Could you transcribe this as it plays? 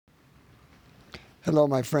Hello,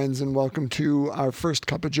 my friends, and welcome to our First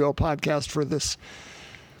Cup of Joe podcast for this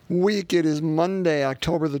week. It is Monday,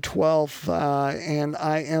 October the 12th, and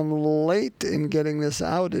I am late in getting this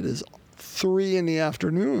out. It is 3 in the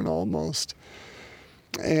afternoon almost,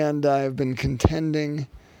 and I've been contending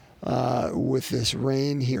with this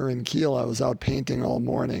rain here in Kiel. I was out painting all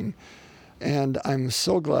morning, and I'm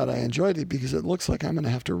so glad I enjoyed it because it looks like I'm going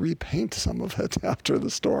to have to repaint some of it after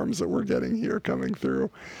the storms that we're getting here coming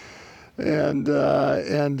through. And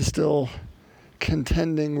still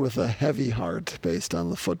contending with a heavy heart based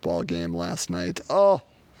on the football game last night. And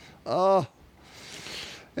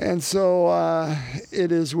so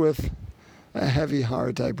it is with a heavy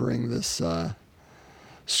heart I bring this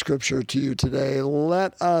scripture to you today.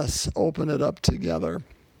 Let us open it up together.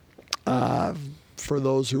 For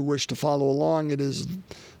those who wish to follow along, it is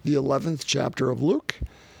the 11th chapter of Luke.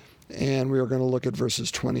 And we are going to look at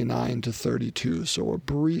verses 29 to 32. So a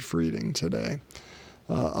brief reading today.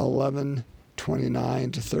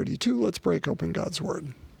 11:29 to 32. Let's break open God's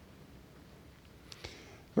Word.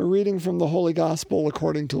 A reading from the Holy Gospel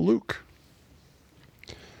according to Luke.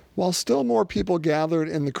 While still more people gathered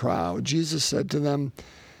in the crowd, Jesus said to them,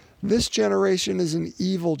 "This generation is an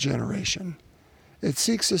evil generation. It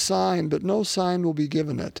seeks a sign, but no sign will be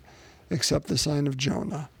given it, except the sign of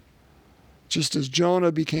Jonah. Just as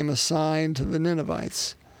Jonah became a sign to the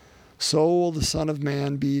Ninevites, so will the Son of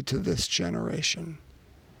Man be to this generation.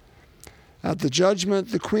 At the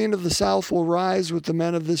judgment, the queen of the south will rise with the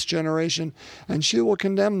men of this generation, and she will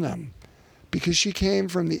condemn them, because she came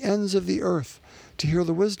from the ends of the earth to hear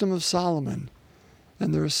the wisdom of Solomon,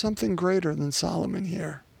 and there is something greater than Solomon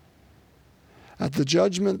here. At the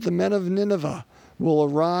judgment, the men of Nineveh will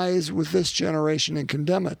arise with this generation and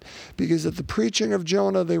condemn it, because at the preaching of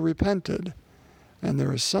Jonah they repented, and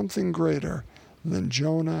there is something greater than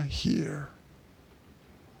Jonah here."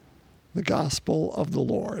 The Gospel of the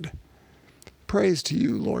Lord. Praise to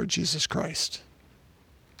you, Lord Jesus Christ.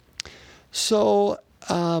 So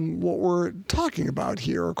what we're talking about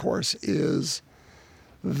here, of course, is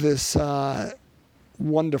this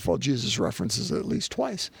wonderful, Jesus references it at least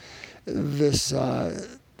twice, this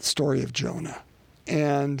story of Jonah.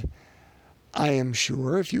 And I am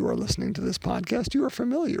sure if you are listening to this podcast, you are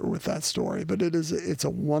familiar with that story, but it's a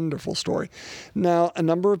wonderful story. Now, a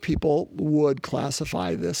number of people would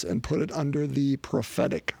classify this and put it under the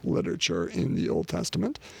prophetic literature in the Old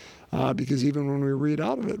Testament, because even when we read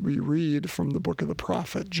out of it, we read from the book of the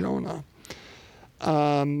prophet Jonah.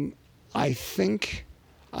 I think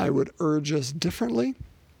I would urge us differently.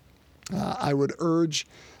 I would urge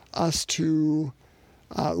us to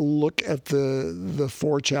look at the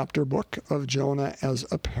 4-chapter book of Jonah as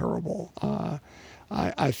a parable.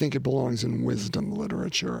 I think it belongs in wisdom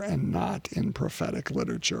literature and not in prophetic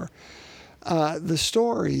literature. The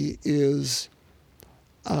story is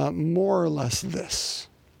more or less this.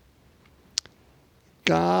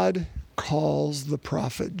 God calls the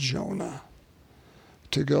prophet Jonah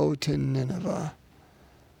to go to Nineveh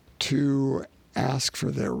to ask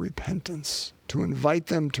for their repentance, to invite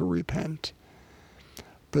them to repent.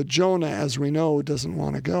 But Jonah, as we know, doesn't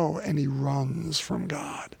want to go, and he runs from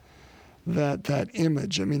God. That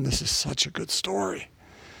image, I mean, this is such a good story.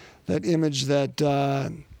 That image that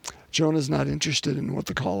Jonah's not interested in what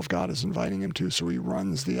the call of God is inviting him to, so he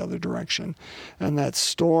runs the other direction. And that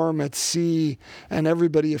storm at sea, and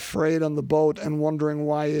everybody afraid on the boat and wondering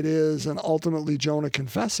why it is, and ultimately Jonah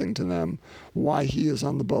confessing to them why he is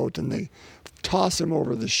on the boat, and they toss him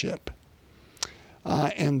over the ship.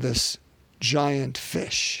 And this giant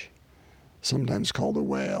fish, sometimes called a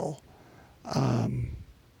whale,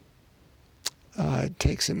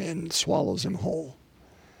 takes him in, swallows him whole.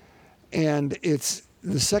 And it's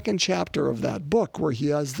the second chapter of that book where he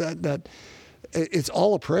has that it's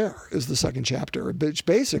all a prayer is the second chapter, which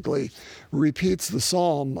basically repeats the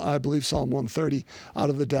Psalm, I believe Psalm 130, "Out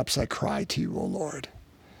of the depths I cry to you, O Lord."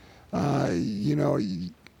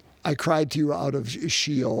 I cried to you out of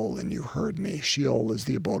Sheol, and you heard me. Sheol is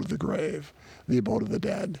the abode of the grave, the abode of the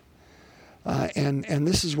dead. And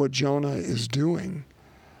this is what Jonah is doing.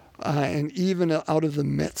 And even out of the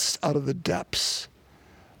midst, out of the depths,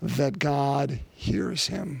 that God hears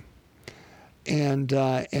him. And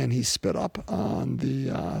he spit up on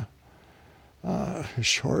the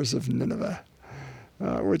shores of Nineveh,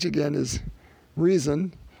 which again is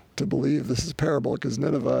reason to believe this is a parable, because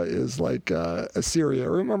Nineveh is like Assyria.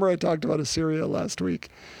 Remember I talked about Assyria last week?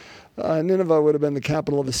 Nineveh would have been the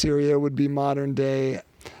capital of Assyria, would be modern day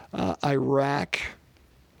Iraq.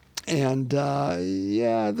 And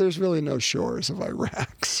there's really no shores of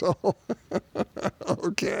Iraq, so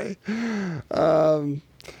okay.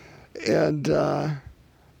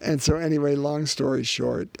 And so anyway, long story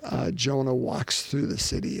short, Jonah walks through the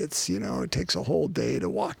city. It takes a whole day to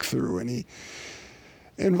walk through, and he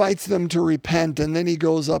invites them to repent, and then he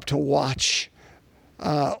goes up to watch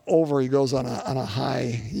he goes on a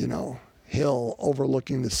high, hill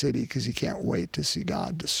overlooking the city because he can't wait to see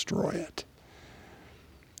God destroy it.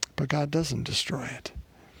 But God doesn't destroy it.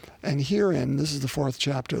 And herein, this is the 4th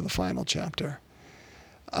chapter, the final chapter,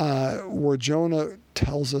 where Jonah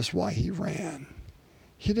tells us why he ran.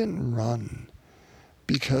 He didn't run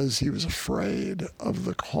because he was afraid of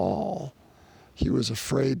the call. He was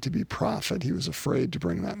afraid to be prophet. He was afraid to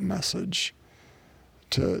bring that message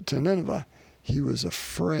to Nineveh. He was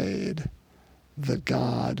afraid that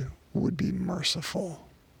God would be merciful.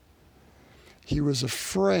 He was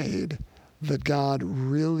afraid that God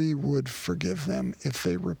really would forgive them if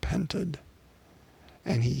they repented.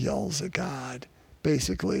 And he yells at God,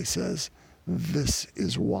 basically says, this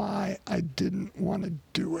is why I didn't want to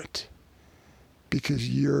do it, because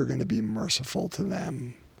you're going to be merciful to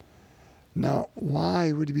them. Now,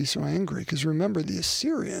 why would he be so angry? Because remember, the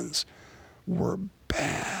Assyrians were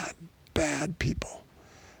bad people.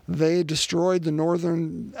 They destroyed the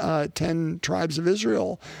northern 10 tribes of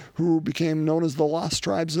Israel, who became known as the lost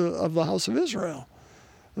tribes of the house of Israel,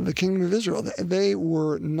 the kingdom of Israel. They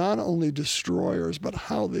were not only destroyers, but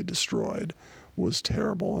how they destroyed was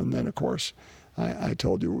terrible. And then, of course, I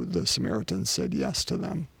told you the Samaritans said yes to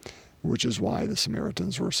them, which is why the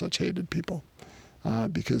Samaritans were such hated people,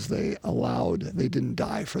 because they didn't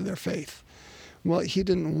die for their faith. Well, he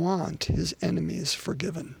didn't want his enemies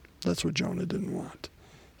forgiven. That's what Jonah didn't want.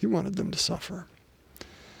 He wanted them to suffer.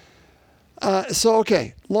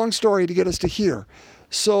 Okay, long story to get us to here.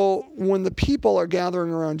 So when the people are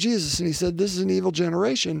gathering around Jesus, and he said, this is an evil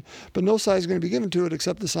generation, but no sign is going to be given to it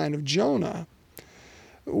except the sign of Jonah.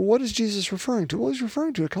 What is Jesus referring to? Well, he's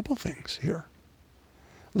referring to a couple things here.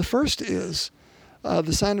 The first is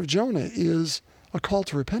the sign of Jonah is a call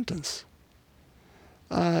to repentance.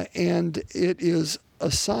 And it is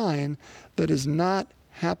a sign that is not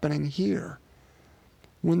happening here.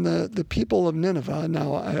 When the people of Nineveh,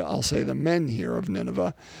 now I'll say the men here of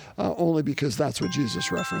Nineveh, only because that's what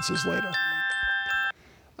Jesus references later.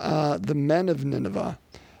 The men of Nineveh,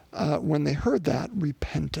 when they heard that,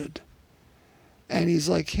 repented. And he's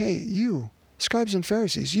like, hey, you, scribes and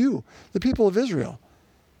Pharisees, you, the people of Israel,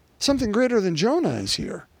 something greater than Jonah is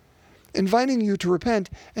here, inviting you to repent,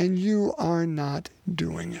 and you are not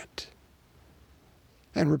doing it.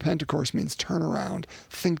 And repent, of course, means turn around,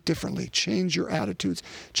 think differently, change your attitudes,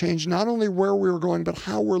 change not only where we're going, but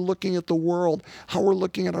how we're looking at the world, how we're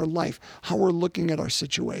looking at our life, how we're looking at our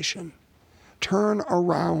situation. Turn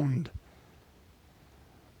around.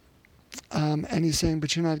 And he's saying,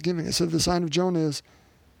 but you're not giving it. So the sign of Jonah is,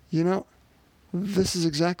 this is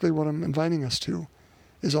exactly what I'm inviting us to,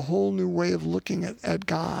 is a whole new way of looking at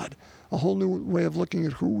God, a whole new way of looking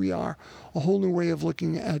at who we are, a whole new way of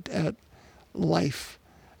looking at life.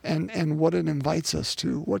 And what it invites us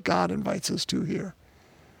to, what God invites us to here.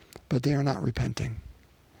 But they are not repenting.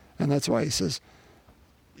 And that's why he says,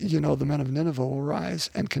 the men of Nineveh will rise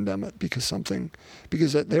and condemn it because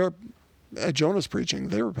they're at Jonah's preaching,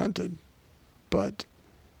 they repented. But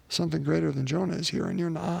something greater than Jonah is here, and you're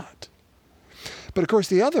not. But of course,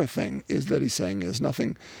 the other thing is that he's saying is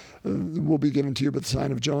nothing will be given to you but the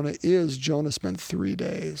sign of Jonah is Jonah spent 3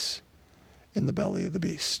 days in the belly of the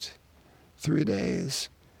beast. 3 days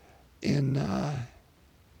in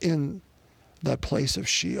that place of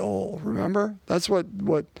Sheol. Remember? That's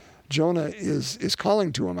what Jonah is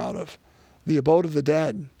calling to him out of, the abode of the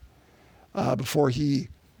dead, before he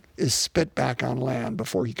is spit back on land,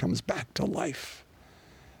 before he comes back to life.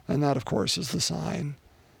 And that, of course, is the sign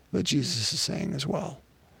that Jesus is saying as well,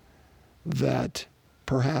 that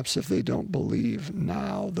perhaps if they don't believe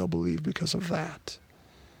now, they'll believe because of that.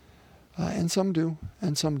 And some do,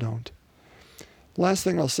 and some don't. Last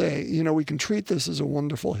thing I'll say, we can treat this as a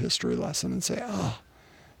wonderful history lesson and say,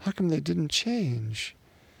 how come they didn't change?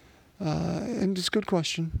 And it's a good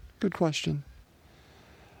question.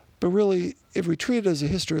 But really, if we treat it as a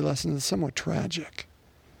history lesson, it's somewhat tragic.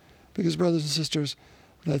 Because, brothers and sisters,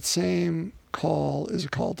 that same call is a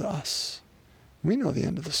call to us. We know the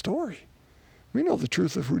end of the story. We know the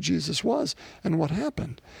truth of who Jesus was and what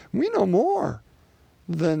happened. We know more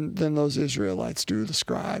than those Israelites do, the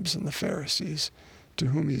scribes and the Pharisees, to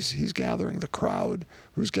whom he's gathering, the crowd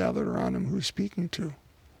who's gathered around him, who's speaking to.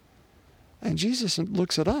 And Jesus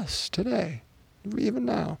looks at us today, even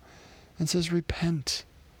now, and says, repent,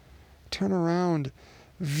 turn around,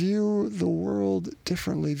 view the world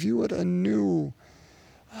differently, view it anew,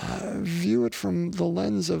 view it from the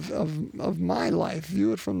lens of my life,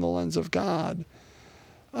 view it from the lens of God.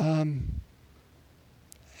 And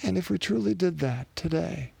if we truly did that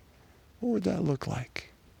today, what would that look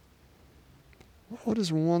like? What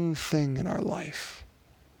is one thing in our life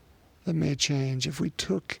that may change if we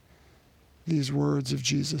took these words of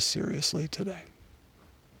Jesus seriously today?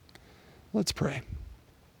 Let's pray.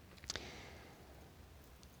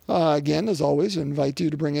 Again, as always, I invite you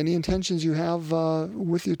to bring any intentions you have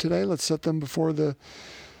with you today. Let's set them before the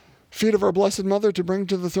feet of our Blessed Mother to bring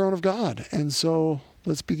to the throne of God. And so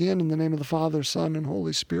let's begin in the name of the Father, Son, and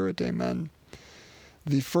Holy Spirit. Amen.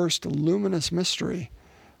 The first luminous mystery,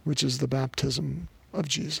 which is the baptism of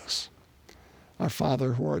Jesus. Our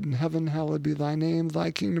Father, who art in heaven, hallowed be thy name.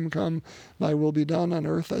 Thy kingdom come, thy will be done on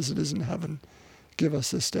earth as it is in heaven. Give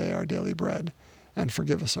us this day our daily bread, and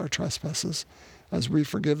forgive us our trespasses, as we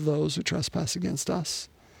forgive those who trespass against us.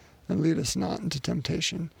 And lead us not into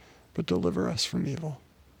temptation, but deliver us from evil.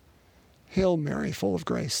 Hail Mary, full of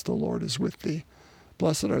grace, the Lord is with thee.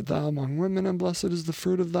 Blessed art thou among women, and blessed is the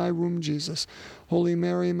fruit of thy womb, Jesus. Holy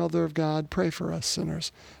Mary, Mother of God, pray for us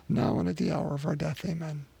sinners, now and at the hour of our death.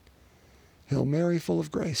 Amen. Hail Mary, full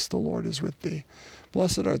of grace, the Lord is with thee.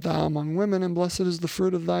 Blessed art thou among women, and blessed is the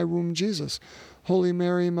fruit of thy womb, Jesus. Holy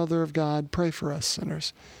Mary, Mother of God, pray for us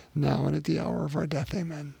sinners, now and at the hour of our death.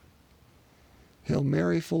 Amen. Hail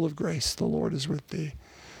Mary, full of grace, the Lord is with thee.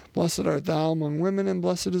 Blessed art thou among women, and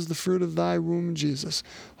blessed is the fruit of thy womb, Jesus.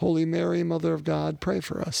 Holy Mary, Mother of God, pray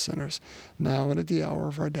for us sinners, now and at the hour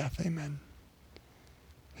of our death. Amen.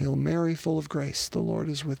 Hail Mary, full of grace, the Lord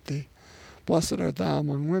is with thee. Blessed art thou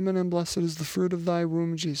among women, and blessed is the fruit of thy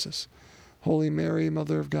womb, Jesus. Holy Mary,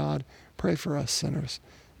 Mother of God, pray for us sinners,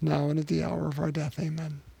 now and at the hour of our death.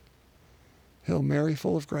 Amen. Hail Mary,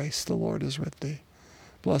 full of grace, the Lord is with thee.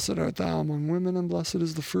 Blessed art thou among women, and blessed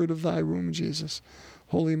is the fruit of thy womb, Jesus.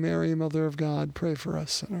 Holy Mary, Mother of God, pray for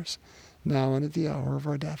us sinners, now and at the hour of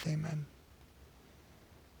our death. Amen.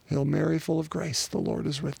 Hail Mary, full of grace, the Lord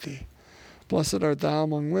is with thee. Blessed art thou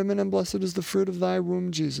among women, and blessed is the fruit of thy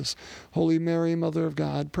womb, Jesus. Holy Mary, Mother of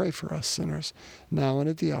God, pray for us sinners, now and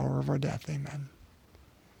at the hour of our death. Amen.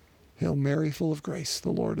 Hail Mary, full of grace, the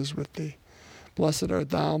Lord is with thee. Blessed art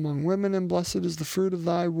thou among women, and blessed is the fruit of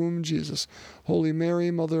thy womb, Jesus. Holy Mary,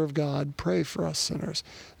 Mother of God, pray for us sinners,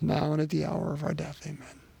 now and at the hour of our death.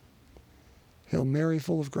 Amen. Hail Mary,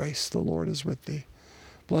 full of grace, the Lord is with thee.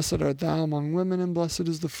 Blessed art thou among women, and blessed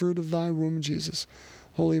is the fruit of thy womb, Jesus.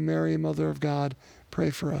 Holy Mary, Mother of God, pray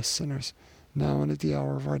for us sinners, now and at the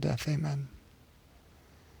hour of our death. Amen.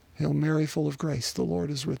 Hail Mary, full of grace, the Lord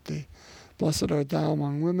is with thee. Blessed art thou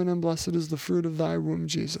among women, and blessed is the fruit of thy womb,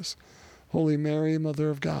 Jesus. Holy Mary, Mother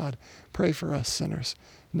of God, pray for us sinners,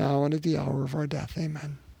 now and at the hour of our death.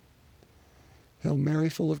 Amen. Hail Mary,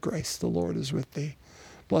 full of grace, the Lord is with thee.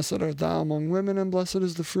 Blessed art thou among women, and blessed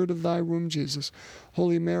is the fruit of thy womb, Jesus.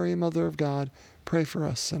 Holy Mary, Mother of God, pray for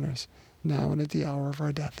us sinners, now and at the hour of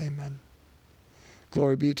our death. Amen.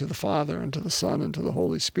 Glory be to the Father, and to the Son, and to the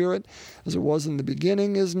Holy Spirit, as it was in the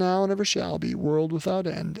beginning, is now, and ever shall be, world without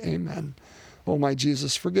end. Amen. O my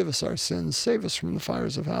Jesus, forgive us our sins, save us from the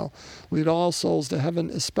fires of hell. Lead all souls to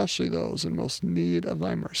heaven, especially those in most need of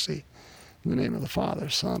thy mercy. In the name of the Father,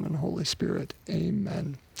 Son, and Holy Spirit.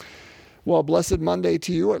 Amen. Well, blessed Monday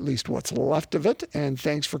to you, at least what's left of it, and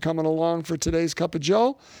thanks for coming along for today's Cup of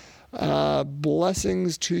Joe.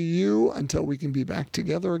 Blessings to you until we can be back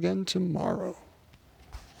together again tomorrow.